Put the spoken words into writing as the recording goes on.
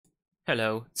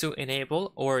Hello, to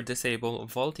enable or disable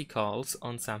VoLTE calls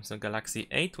on Samsung Galaxy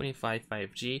A25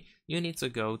 5G, you need to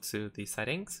go to the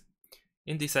settings.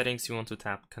 In the settings, you want to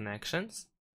tap connections.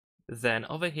 Then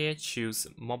over here, choose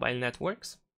mobile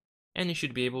networks. And you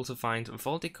should be able to find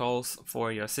VoLTE calls for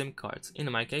your SIM cards.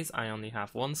 In my case, I only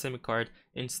have one SIM card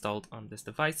installed on this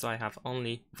device, so I have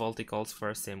only VoLTE calls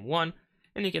for SIM 1.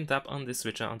 And you can tap on the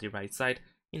switcher on the right side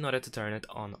in order to turn it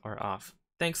on or off.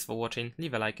 Thanks for watching,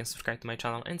 leave a like and subscribe to my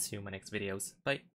channel, and see you in my next videos. Bye!